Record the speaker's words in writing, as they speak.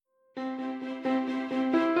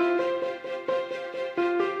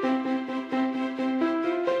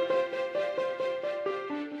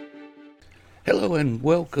Hello and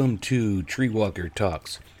welcome to Tree Walker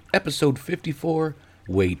Talks, episode 54,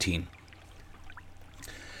 Waiting.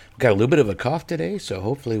 Got a little bit of a cough today, so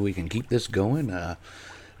hopefully we can keep this going.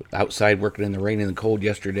 Outside working in the rain and the cold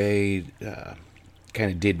yesterday kind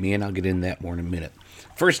of did me, and I'll get into that more in a minute.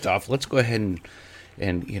 First off, let's go ahead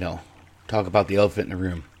and talk about the elephant in the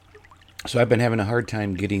room. So I've been having a hard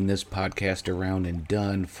time getting this podcast around and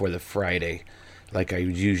done for the Friday, like I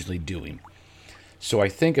was usually doing. So I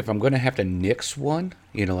think if I'm going to have to nix one,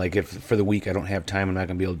 like if for the week I don't have time, I'm not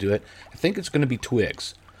going to be able to do it, I think it's going to be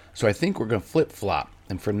Twigs. So I think we're going to flip-flop.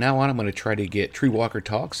 And from now on, I'm going to try to get Tree Walker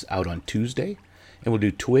Talks out on Tuesday. And we'll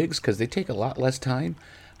do Twigs, because they take a lot less time,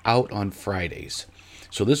 out on Fridays.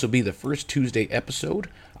 So this will be the first Tuesday episode.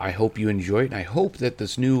 I hope you enjoy it. And I hope that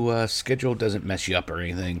this new schedule doesn't mess you up or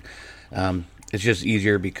anything. It's just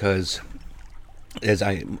easier because, as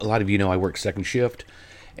a lot of you know, I work second shift.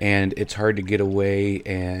 And it's hard to get away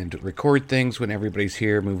and record things when everybody's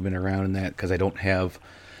here, moving around and that, because I don't have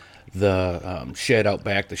the shed out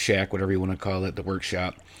back, the shack, whatever you want to call it, the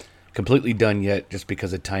workshop, completely done yet, just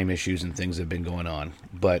because of time issues and things that have been going on.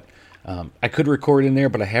 But I could record in there,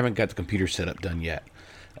 but I haven't got the computer setup done yet.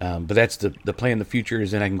 But that's the plan in the future,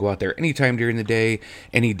 is then I can go out there anytime during the day,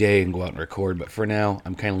 any day, and go out and record. But for now,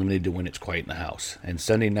 I'm kind of limited to when it's quiet in the house. And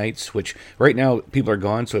Sunday nights, which right now people are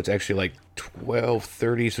gone, so it's actually like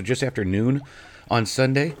 12:30, so just after noon on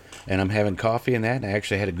Sunday, and I'm having coffee and that, and I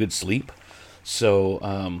actually had a good sleep. So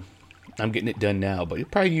I'm getting it done now, but it'll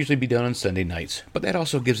probably usually be done on Sunday nights. But that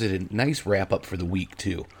also gives it a nice wrap-up for the week,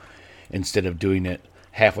 too, instead of doing it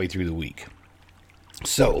halfway through the week.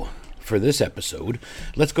 So for this episode,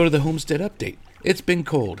 let's go to the homestead update. It's been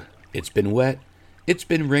cold, it's been wet, it's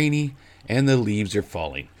been rainy, and the leaves are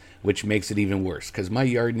falling, which makes it even worse, because my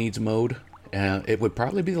yard needs mowed. It would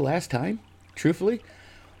probably be the last time, truthfully.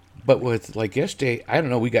 But with, like, yesterday, I don't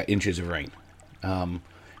know, we got inches of rain.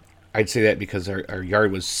 I'd say that because our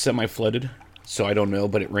yard was semi-flooded, so I don't know,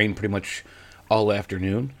 but it rained pretty much all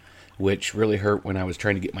afternoon, which really hurt when I was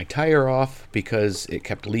trying to get my tire off because it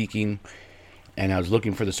kept leaking, and I was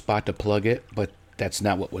looking for the spot to plug it, but that's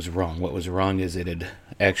not what was wrong. What was wrong is it had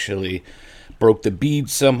actually broke the bead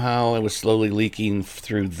somehow and was slowly leaking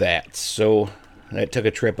through that. So I took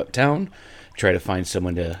a trip uptown, try to find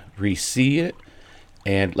someone to re-see it.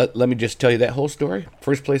 And let me just tell you that whole story.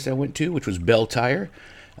 First place I went to, which was Bell Tire.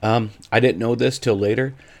 I didn't know this till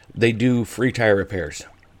later. They do free tire repairs.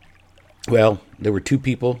 Well, there were two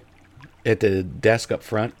people at the desk up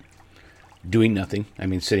front doing nothing. I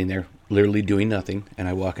mean, sitting there, literally doing nothing. And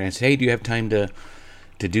I walk in and I say, "Hey, do you have time to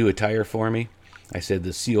do a tire for me?" I said,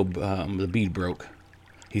 "The seal, the bead broke."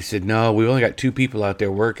 He said, "No, we only got two people out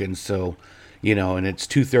there working, so... and it's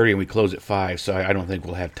 2:30 and we close at 5, so I don't think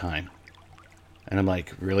we'll have time." And I'm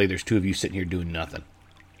like, "Really? There's two of you sitting here doing nothing?"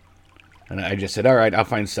 And I just said, "All right, I'll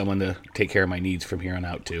find someone to take care of my needs from here on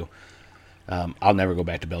out, too." I'll never go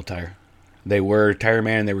back to Bell Tire. They were Tire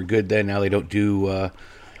Man, they were good then. Now they don't do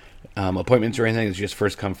appointments or anything. It's just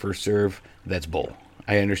first come, first serve. That's bull.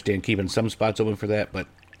 I understand keeping some spots open for that, but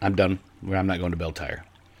I'm done. I'm not going to Bell Tire.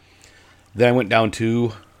 Then I went down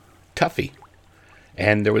to Tuffy,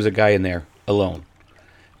 and there was a guy in there alone.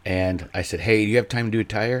 And I said, "Hey, do you have time to do a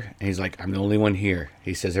tire?" And he's like, "I'm the only one here."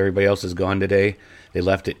 He says, "Everybody else is gone today. They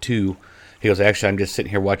left at 2. He goes, "Actually, I'm just sitting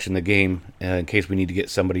here watching the game. In case we need to get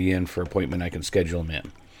somebody in for an appointment, I can schedule them in."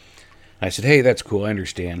 And I said, "Hey, that's cool. I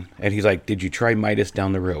understand." And he's like, "Did you try Midas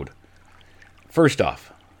down the road?" First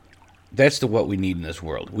off, that's what we need in this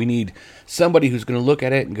world. We need somebody who's going to look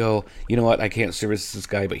at it and go, "You know what? I can't service this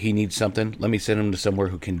guy, but he needs something. Let me send him to somewhere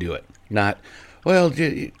who can do it." Not, "Well,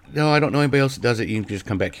 no, I don't know anybody else that does it. You can just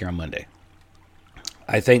come back here on Monday."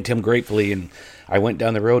 I thanked him gratefully, and I went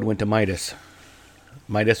down the road, went to Midas.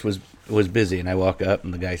 Midas was busy, and I walk up,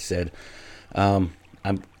 and the guy said, I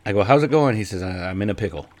go, "How's it going?" He says, "I'm in a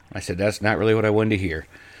pickle." I said, "That's not really what I wanted to hear."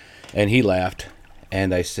 And he laughed,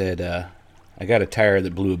 and I said, "I got a tire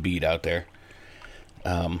that blew a bead out there.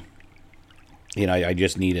 I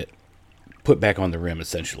just need it put back on the rim,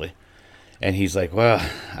 essentially." And he's like, "Well,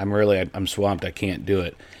 I'm swamped. I can't do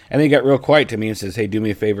it." And then he got real quiet to me and says, "Hey, do me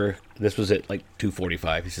a favor." This was at like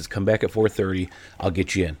 2:45. He says, "Come back at 4:30. I'll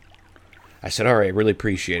get you in." I said, "All right, really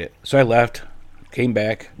appreciate it." So I left, came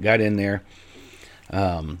back, got in there.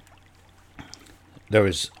 There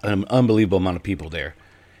was an unbelievable amount of people there.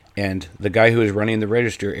 And the guy who was running the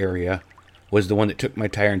register area was the one that took my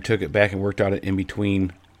tire and took it back and worked on it in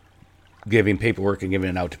between giving paperwork and giving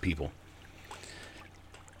it out to people.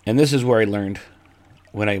 And this is where I learned,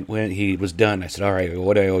 when he was done, I said, "All right,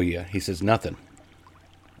 what do I owe you?" He says, "Nothing."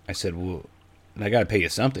 I said, "Well, I got to pay you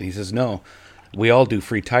something." He says, "No, we all do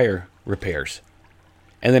free tire repairs."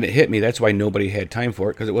 And then it hit me. That's why nobody had time for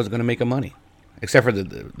it, because it wasn't going to make them money. Except for the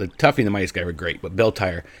Tuffy and the Mice guy were great, but Bell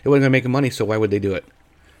Tire, it wasn't going to make them money, so why would they do it?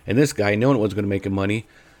 And this guy, knowing it wasn't going to make him money,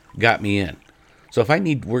 got me in. So if I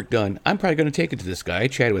need work done, I'm probably going to take it to this guy. I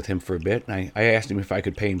chatted with him for a bit, and I asked him if I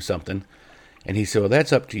could pay him something. And he said, well,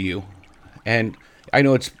 that's up to you. And I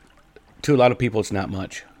know it's, to a lot of people, it's not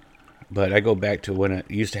much. But I go back to when I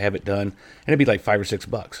used to have it done, and it'd be like $5 or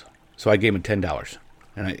 $6. So I gave him $10.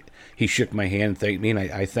 And he shook my hand and thanked me, and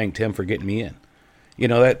I thanked him for getting me in. You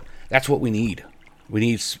know, that's what we need. We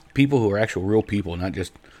need people who are actual real people, not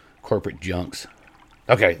just corporate junks.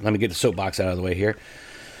 Okay, let me get the soapbox out of the way here.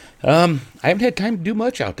 I haven't had time to do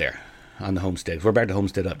much out there on the homestead. We're back to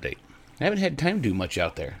homestead update. I haven't had time to do much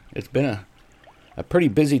out there. It's been a pretty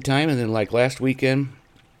busy time, and then like last weekend,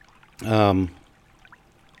 I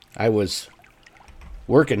was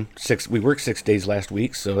working we worked 6 days last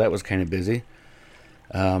week, so that was kind of busy.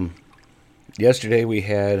 Yesterday we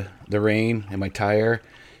had the rain in my tire,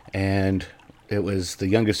 and it was the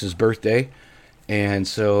youngest's birthday. And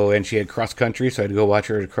she had cross country, so I had to go watch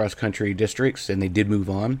her at cross country districts, and they did move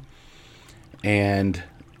on. And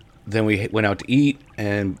then we went out to eat,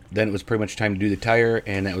 and then it was pretty much time to do the tire,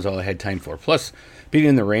 and that was all I had time for. Plus, being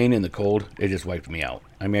in the rain and the cold, it just wiped me out.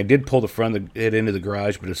 I mean, I did pull the front of it into the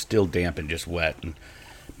garage, but it was still damp and just wet, and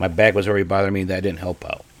my back was already bothering me. That didn't help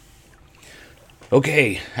out.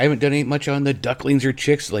 Okay, I haven't done much on the ducklings or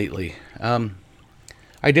chicks lately.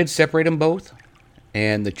 I did separate them both.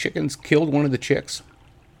 And the chickens killed one of the chicks.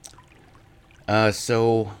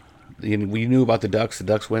 So we knew about the ducks. The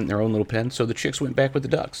ducks went in their own little pen. So the chicks went back with the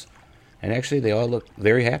ducks. And actually, they all looked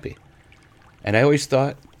very happy. And I always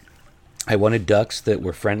thought I wanted ducks that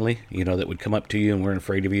were friendly, that would come up to you and weren't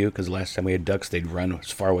afraid of you. Because last time we had ducks, they'd run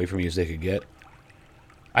as far away from you as they could get.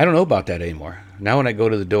 I don't know about that anymore. Now when I go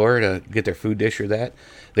to the door to get their food dish or that,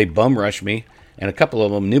 they bum rush me. And a couple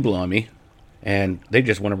of them nibble on me. And they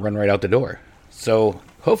just want to run right out the door. So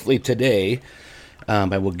hopefully today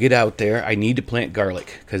I will get out there. I need to plant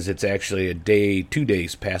garlic because it's actually 2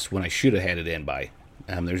 days past when I should have had it in by.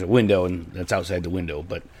 There's a window, and that's outside the window.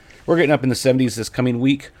 But we're getting up in the 70s this coming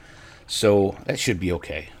week, so that should be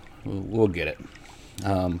okay. We'll get it.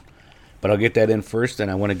 But I'll get that in first, and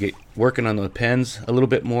I want to get working on the pens a little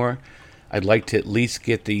bit more. I'd like to at least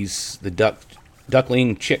get the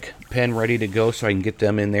duckling chick pen ready to go so I can get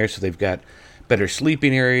them in there so they've got better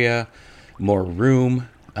sleeping area, more room.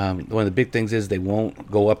 One of the big things is they won't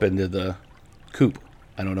go up into the coop.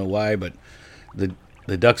 I don't know why, but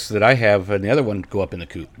the ducks that I have and the other one go up in the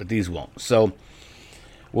coop, but these won't. So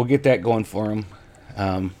we'll get that going for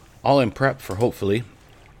them. All in prep for hopefully,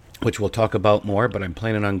 which we'll talk about more, but I'm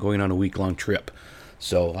planning on going on a week-long trip.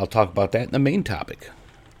 So I'll talk about that in the main topic.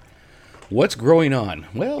 What's growing on?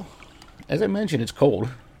 Well, as I mentioned, it's cold,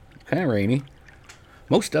 kind of rainy.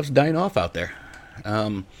 Most stuff's dying off out there.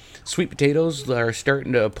 Sweet potatoes are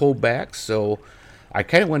starting to pull back, so I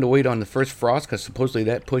kind of wanted to wait on the first frost because supposedly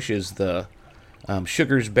that pushes the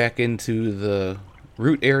sugars back into the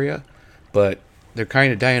root area, but they're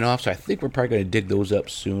kind of dying off, so I think we're probably going to dig those up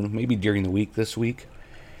soon, maybe during the week this week.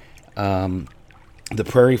 The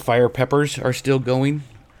prairie fire peppers are still going.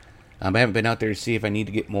 I haven't been out there to see if I need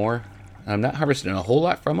to get more. I'm not harvesting a whole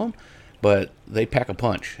lot from them, but they pack a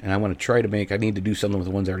punch, and I want to try to I need to do something with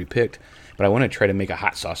the ones I already picked, but I want to try to make a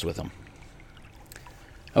hot sauce with them.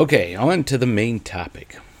 Okay, on to the main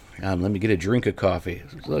topic. Let me get a drink of coffee.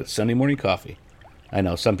 Look, Sunday morning coffee. I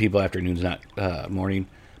know, some people afternoon's not morning,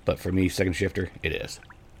 but for me, second shifter, it is.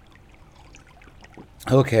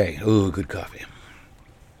 Okay, ooh, good coffee.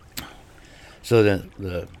 So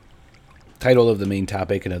the title of the main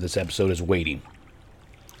topic and of this episode is waiting.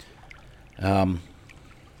 4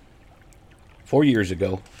 years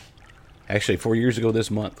ago, actually 4 years ago this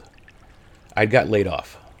month, I got laid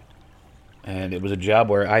off. And it was a job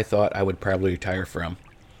where I thought I would probably retire from.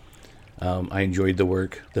 I enjoyed the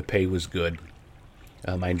work. The pay was good.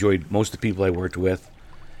 I enjoyed most of the people I worked with.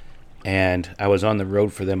 And I was on the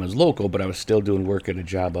road for them as local, but I was still doing work at a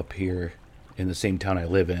job up here in the same town I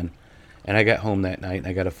live in. And I got home that night, and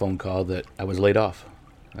I got a phone call that I was laid off.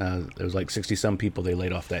 There was like 60-some people they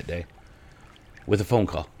laid off that day with a phone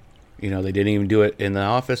call. They didn't even do it in the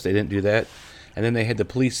office. They didn't do that. And then they had the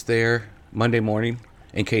police there Monday morning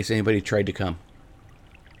in case anybody tried to come.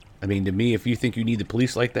 I mean, to me, if you think you need the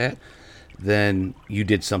police like that, then you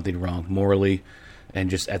did something wrong, morally and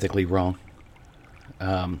just ethically wrong.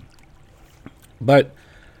 But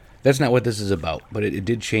that's not what this is about. But it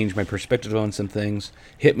did change my perspective on some things.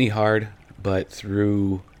 Hit me hard, but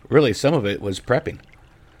through really some of it was prepping.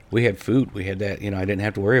 We had food. We had that, I didn't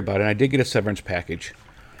have to worry about it. And I did get a severance package.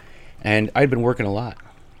 And I'd been working a lot.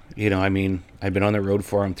 I mean, I've been on the road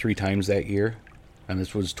for them 3 times that year, and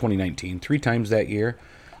this was 2019. 3 times that year,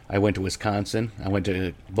 I went to Wisconsin. I went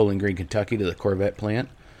to Bowling Green, Kentucky, to the Corvette plant,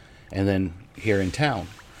 and then here in town.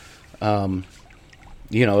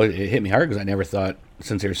 It hit me hard because I never thought,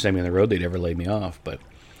 since they were sending me on the road, they'd ever lay me off. But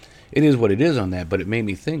it is what it is on that. But it made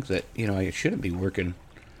me think that I shouldn't be working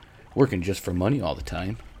just for money all the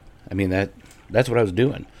time. I mean, that's what I was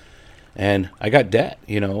doing, and I got debt.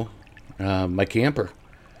 My camper,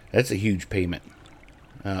 that's a huge payment.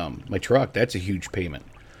 My truck, that's a huge payment.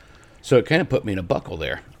 So it kind of put me in a buckle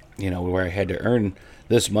there, where I had to earn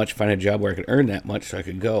this much, find a job where I could earn that much so I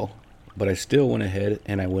could go. But I still went ahead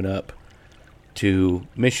and I went up to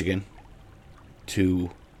Michigan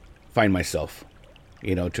to find myself,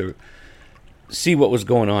 to see what was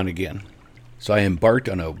going on again. So I embarked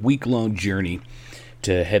on a week-long journey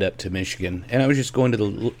to head up to Michigan. And I was just going to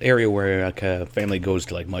the area where a family goes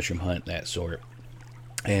to, like, mushroom hunt, that sort.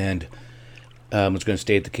 And was going to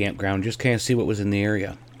stay at the campground, just kind of see what was in the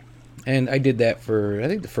area. And I did that for, I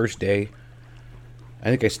think, the first day. I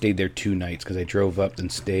think I stayed there 2 nights because I drove up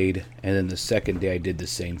and stayed. And then the second day I did the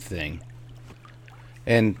same thing.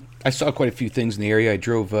 And I saw quite a few things in the area. I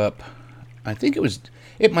drove up. I think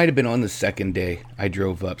it might have been on the second day I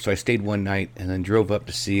drove up. So I stayed 1 night and then drove up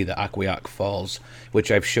to see the Aquioc Falls, which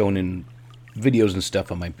I've shown in videos and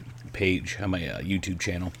stuff on my page, on my YouTube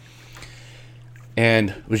channel.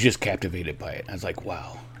 And was just captivated by it. I was like,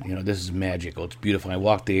 wow, this is magical. It's beautiful. I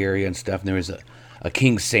walked the area and stuff, and there was a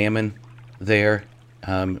king salmon there.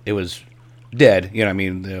 It was dead.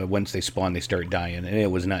 Once they spawn, they start dying, and it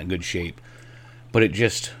was not in good shape. But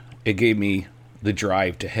it gave me the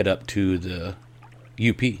drive to head up to the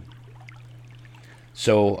UP.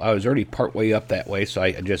 So I was already partway up that way, so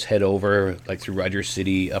I just head over, like, through Rogers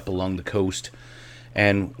City, up along the coast,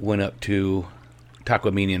 and went up to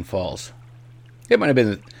Tahquamenon Falls. It might have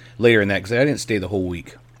been later in that, because I didn't stay the whole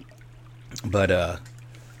week. But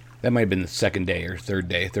that might have been the second day or third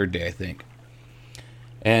day, I think.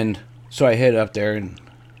 And so I head up there, and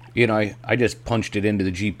I just punched it into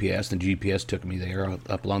the GPS, and the GPS took me there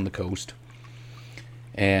up along the coast.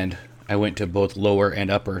 And I went to both lower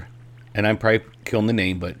and upper, and I'm probably killing the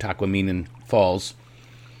name, but Tahquamenon Falls,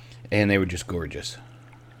 and they were just gorgeous.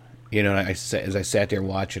 As I sat there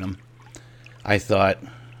watching them, I thought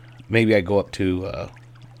maybe I'd go up to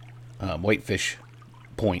Whitefish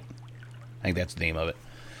Point. I think that's the name of it.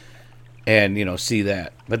 And, see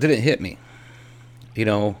that. But it didn't hit me.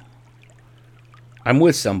 I'm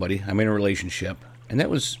with somebody. I'm in a relationship. And that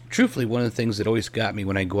was truthfully one of the things that always got me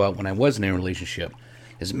when I go out when I wasn't in a relationship.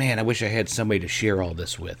 Is, man, I wish I had somebody to share all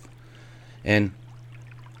this with. And,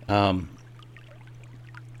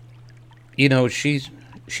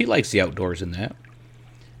 she likes the outdoors and that.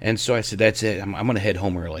 And so I said, that's it. I'm going to head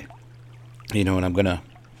home early. And I'm going to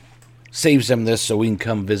save some of this so we can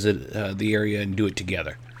come visit the area and do it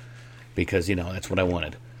together. Because, that's what I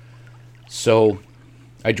wanted. So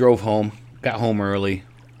I drove home, got home early,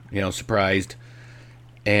 surprised,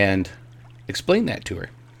 and explained that to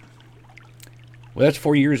her. Well, that's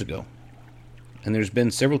 4 years ago. And there's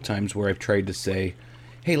been several times where I've tried to say,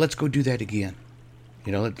 hey, let's go do that again.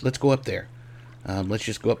 Let's go up there. Let's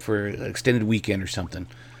just go up for an extended weekend or something.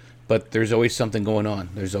 But there's always something going on.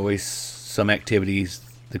 There's always some activities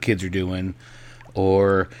the kids are doing,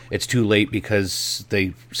 or it's too late because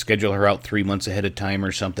they schedule her out 3 months ahead of time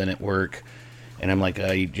or something at work. And I'm like,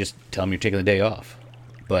 you just tell them you're taking the day off.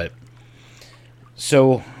 But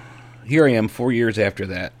so here I am 4 years after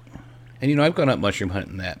that. And, I've gone up mushroom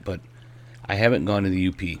hunting that, but I haven't gone to the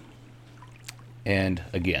UP. And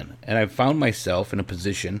I've found myself in a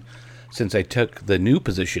position since I took the new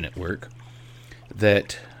position at work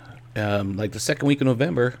that, like the second week of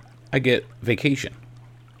November, I get vacation.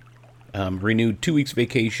 Renewed 2 weeks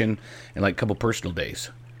vacation and like a couple personal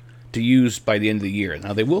days to use by the end of the year.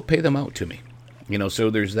 Now, they will pay them out to me,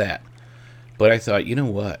 so there's that. But I thought, you know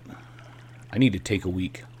what? I need to take a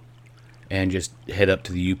week and just head up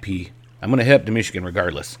to the UP. I'm going to head up to Michigan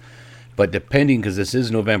regardless. But depending, because this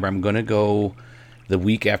is November, I'm going to go the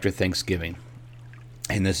week after Thanksgiving.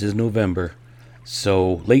 And this is November,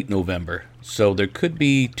 so late November. So there could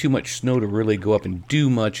be too much snow to really go up and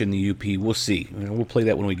do much in the UP. We'll see. We'll play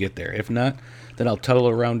that when we get there. If not, then I'll tuttle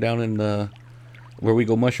around down in where we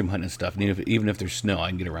go mushroom hunting and stuff. And even if there's snow, I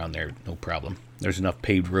can get around there, no problem. There's enough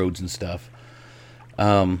paved roads and stuff.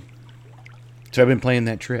 So I've been planning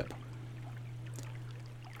that trip.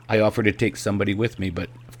 I offered to take somebody with me, but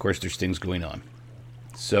of course there's things going on.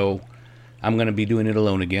 So I'm going to be doing it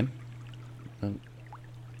alone again.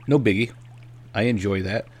 No biggie. I enjoy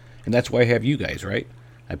that. And that's why I have you guys, right?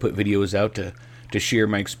 I put videos out to to share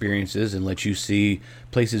my experiences and let you see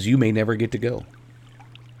places you may never get to go.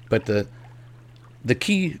 But the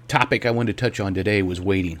key topic I wanted to touch on today was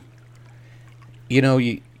waiting.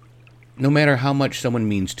 No matter how much someone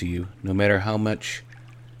means to you, no matter how much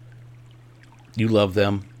you love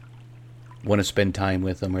them, want to spend time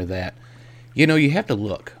with them or that, you have to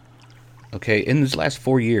look. Okay, in this last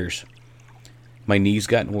 4 years, my knee's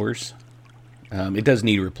gotten worse. It does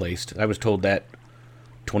need replaced. I was told that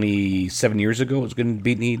 27 years ago it was going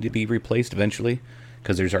to need to be replaced eventually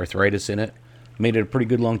because there's arthritis in it. Made it a pretty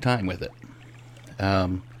good long time with it.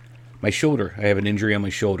 My shoulder, I have an injury on my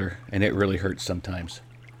shoulder, and it really hurts sometimes.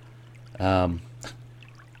 The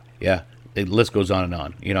list goes on and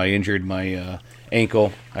on. I injured my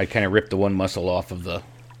ankle. I kind of ripped the one muscle off of the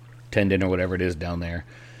tendon or whatever it is down there.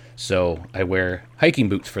 So I wear hiking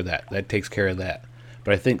boots for that. That takes care of that.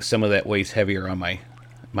 But I think some of that weight's heavier on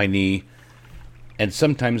my knee. And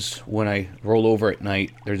sometimes when I roll over at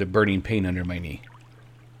night, there's a burning pain under my knee.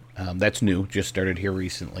 That's new, just started here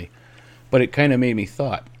recently. But it kind of made me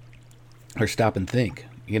stop and think.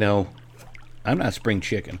 I'm not spring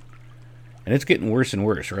chicken. And it's getting worse and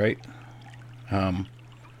worse, right?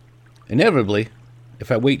 Inevitably,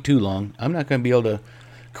 if I wait too long, I'm not going to be able to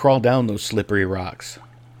crawl down those slippery rocks.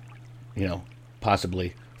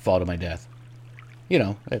 Possibly fall to my death.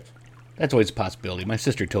 That's always a possibility. My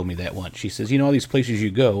sister told me that once. She says, all these places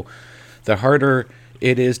you go, the harder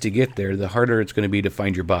it is to get there, the harder it's going to be to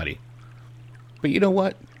find your body. But you know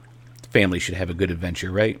what? Family should have a good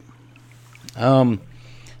adventure, right?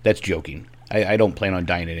 That's joking. I don't plan on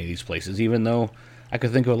dying at any of these places, even though I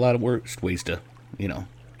could think of a lot of worse ways to,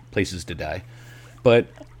 places to die. But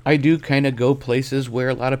I do kind of go places where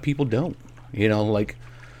a lot of people don't.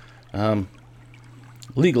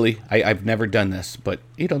 Legally, I've never done this, but,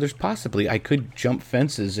 there's possibly, I could jump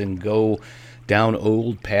fences and go down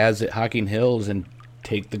old paths at Hocking Hills and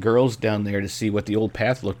take the girls down there to see what the old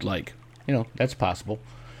path looked like. That's possible.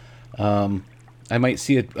 I might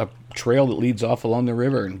see a trail that leads off along the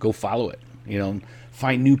river and go follow it.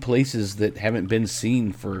 Find new places that haven't been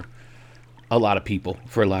seen for a lot of people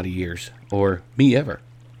for a lot of years, or me ever.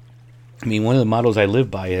 One of the mottos I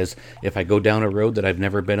live by is, if I go down a road that I've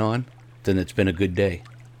never been on, then it's been a good day.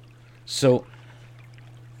 So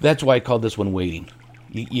that's why I called this one waiting.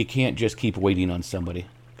 You can't just keep waiting on somebody,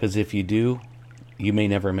 because if you do, you may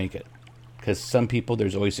never make it. Because some people,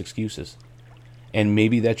 there's always excuses. And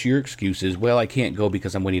maybe that's your excuse is, well, I can't go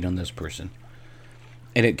because I'm waiting on this person.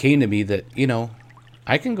 And it came to me that,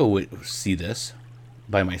 I can go see this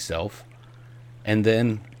by myself. And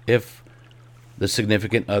then if the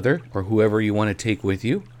significant other or whoever you want to take with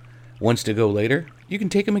you wants to go later, you can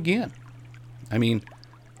take them again. I'm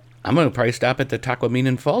going to probably stop at the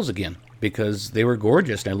Taquamenan Falls again because they were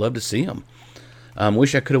gorgeous and I love to see them.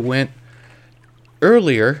 Wish I could have went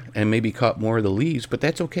earlier and maybe caught more of the leaves, but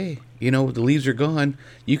that's okay. The leaves are gone.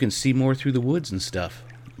 You can see more through the woods and stuff.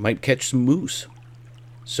 Might catch some moose.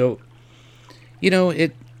 So,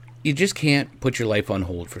 you just can't put your life on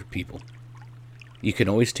hold for people. You can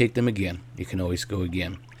always take them again. You can always go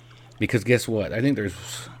again. Because guess what? I think there's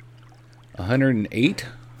 108.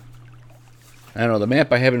 I don't know. The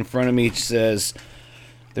map I have in front of me says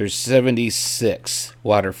there's 76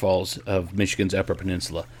 waterfalls of Michigan's Upper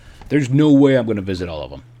Peninsula. There's no way I'm going to visit all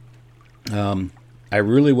of them. I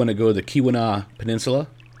really want to go to the Keweenaw Peninsula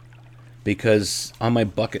because on my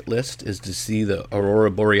bucket list is to see the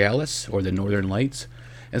Aurora Borealis or the Northern Lights.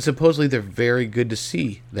 And supposedly they're very good to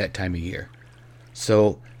see that time of year.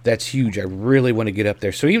 So that's huge. I really want to get up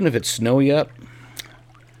there. So even if it's snowy up,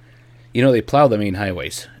 they plow the main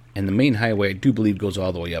highways. And the main highway, I do believe, goes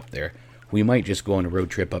all the way up there. We might just go on a road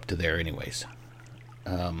trip up to there anyways.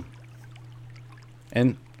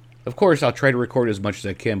 And, of course, I'll try to record as much as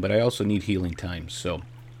I can, but I also need healing time. So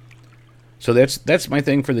that's my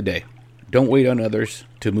thing for the day. Don't wait on others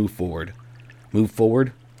to move forward. Move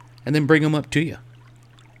forward, and then bring them up to you.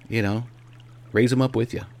 Raise them up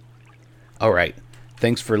with you. All right.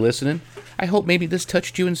 Thanks for listening. I hope maybe this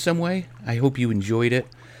touched you in some way. I hope you enjoyed it.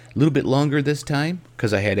 A little bit longer this time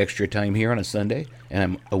because I had extra time here on a Sunday and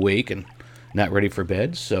I'm awake and not ready for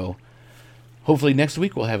bed. So hopefully next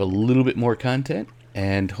week we'll have a little bit more content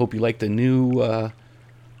and hope you like the new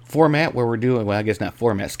format where we're doing, well, I guess not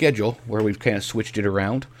format, schedule where we've kind of switched it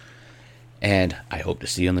around. And I hope to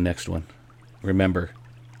see you on the next one. Remember,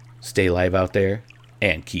 stay live out there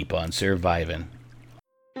and keep on surviving.